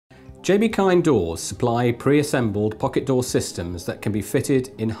JB Kind doors supply pre-assembled pocket door systems that can be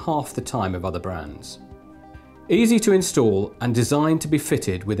fitted in half the time of other brands. Easy to install and designed to be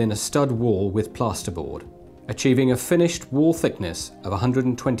fitted within a stud wall with plasterboard, achieving a finished wall thickness of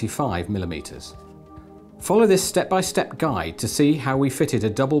 125 mm. Follow this step-by-step guide to see how we fitted a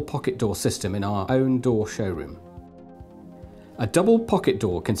double pocket door system in our own door showroom. A double pocket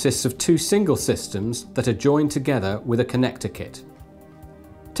door consists of two single systems that are joined together with a connector kit.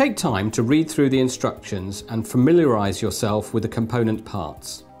 Take time to read through the instructions and familiarise yourself with the component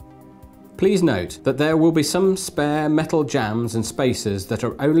parts. Please note that there will be some spare metal jambs and spacers that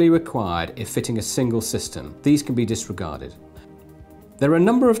are only required if fitting a single system. These can be disregarded. There are a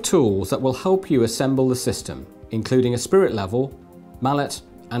number of tools that will help you assemble the system, including a spirit level, mallet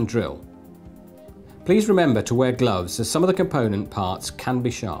and drill. Please remember to wear gloves as some of the component parts can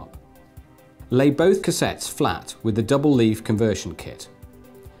be sharp. Lay both cassettes flat with the double leaf conversion kit.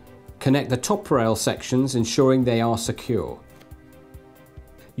 Connect the top rail sections ensuring they are secure.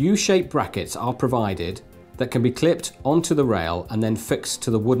 U-shaped brackets are provided that can be clipped onto the rail and then fixed to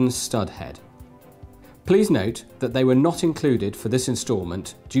the wooden stud head. Please note that they were not included for this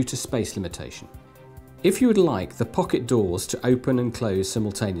instalment due to space limitation. If you would like the pocket doors to open and close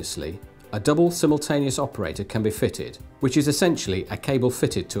simultaneously, a double simultaneous operator can be fitted, which is essentially a cable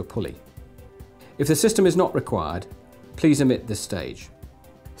fitted to a pulley. If the system is not required, please omit this stage.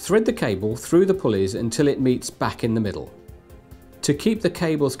 Thread the cable through the pulleys until it meets back in the middle. To keep the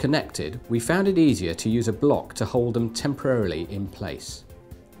cables connected, we found it easier to use a block to hold them temporarily in place.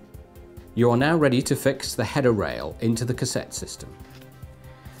 You are now ready to fix the header rail into the cassette system.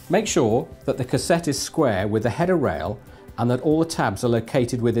 Make sure that the cassette is square with the header rail and that all the tabs are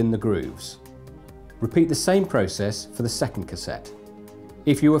located within the grooves. Repeat the same process for the second cassette.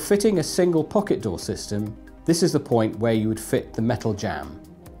 If you are fitting a single pocket door system, this is the point where you would fit the metal jamb.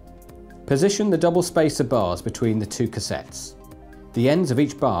 Position the double spacer bars between the two cassettes. The ends of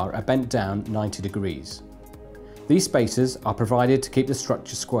each bar are bent down 90 degrees. These spacers are provided to keep the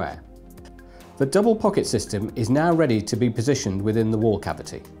structure square. The double pocket system is now ready to be positioned within the wall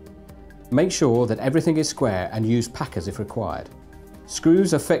cavity. Make sure that everything is square and use packers if required.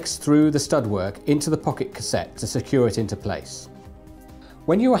 Screws are fixed through the stud-work into the pocket cassette to secure it into place.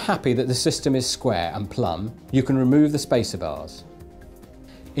 When you are happy that the system is square and plumb, you can remove the spacer bars.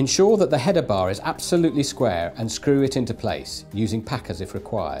 Ensure that the header bar is absolutely square and screw it into place, using packers if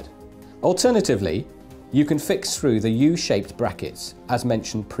required. Alternatively, you can fix through the U-shaped brackets, as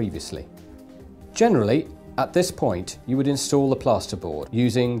mentioned previously. Generally, at this point, you would install the plasterboard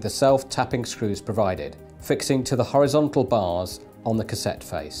using the self-tapping screws provided, fixing to the horizontal bars on the cassette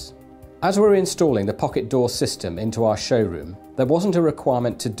face. As we're installing the pocket door system into our showroom, there wasn't a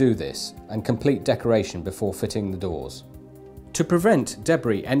requirement to do this and complete decoration before fitting the doors. To prevent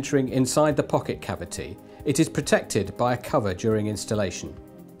debris entering inside the pocket cavity, it is protected by a cover during installation.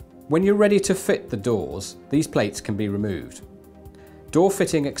 When you're ready to fit the doors, these plates can be removed. Door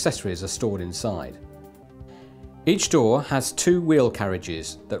fitting accessories are stored inside. Each door has two wheel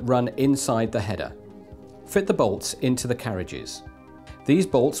carriages that run inside the header. Fit the bolts into the carriages. These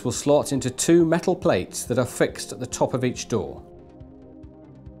bolts will slot into two metal plates that are fixed at the top of each door.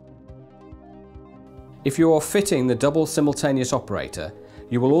 If you are fitting the double simultaneous operator,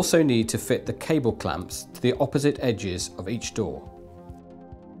 you will also need to fit the cable clamps to the opposite edges of each door.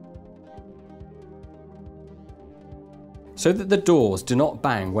 So that the doors do not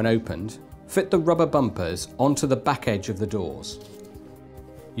bang when opened, fit the rubber bumpers onto the back edge of the doors.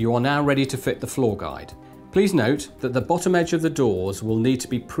 You are now ready to fit the floor guide. Please note that the bottom edge of the doors will need to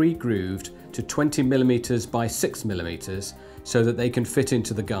be pre-grooved to 20 mm by 6 mm so that they can fit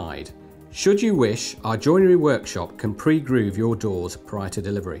into the guide. Should you wish, our joinery workshop can pre-groove your doors prior to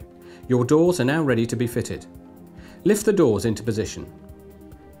delivery. Your doors are now ready to be fitted. Lift the doors into position.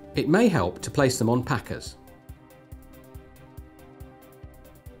 It may help to place them on packers.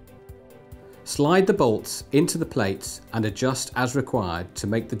 Slide the bolts into the plates and adjust as required to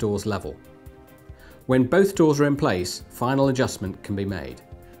make the doors level. When both doors are in place, final adjustment can be made.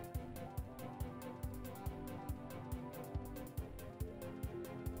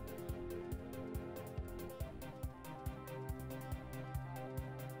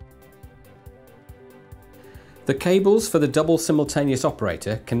 The cables for the double simultaneous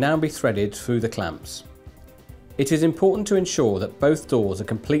operator can now be threaded through the clamps. It is important to ensure that both doors are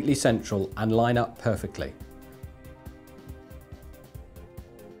completely central and line up perfectly.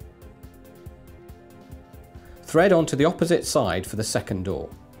 Thread onto the opposite side for the second door.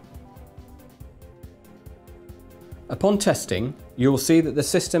 Upon testing, you will see that the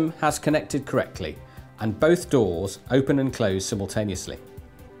system has connected correctly and both doors open and close simultaneously.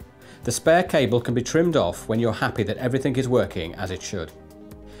 The spare cable can be trimmed off when you're happy that everything is working as it should.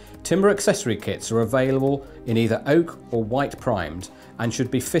 Timber accessory kits are available in either oak or white primed and should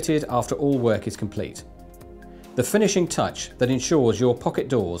be fitted after all work is complete. The finishing touch that ensures your pocket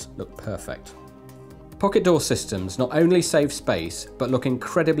doors look perfect. Pocket door systems not only save space but look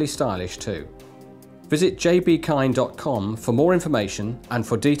incredibly stylish too. Visit jbkind.com for more information and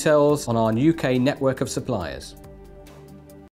for details on our UK network of suppliers.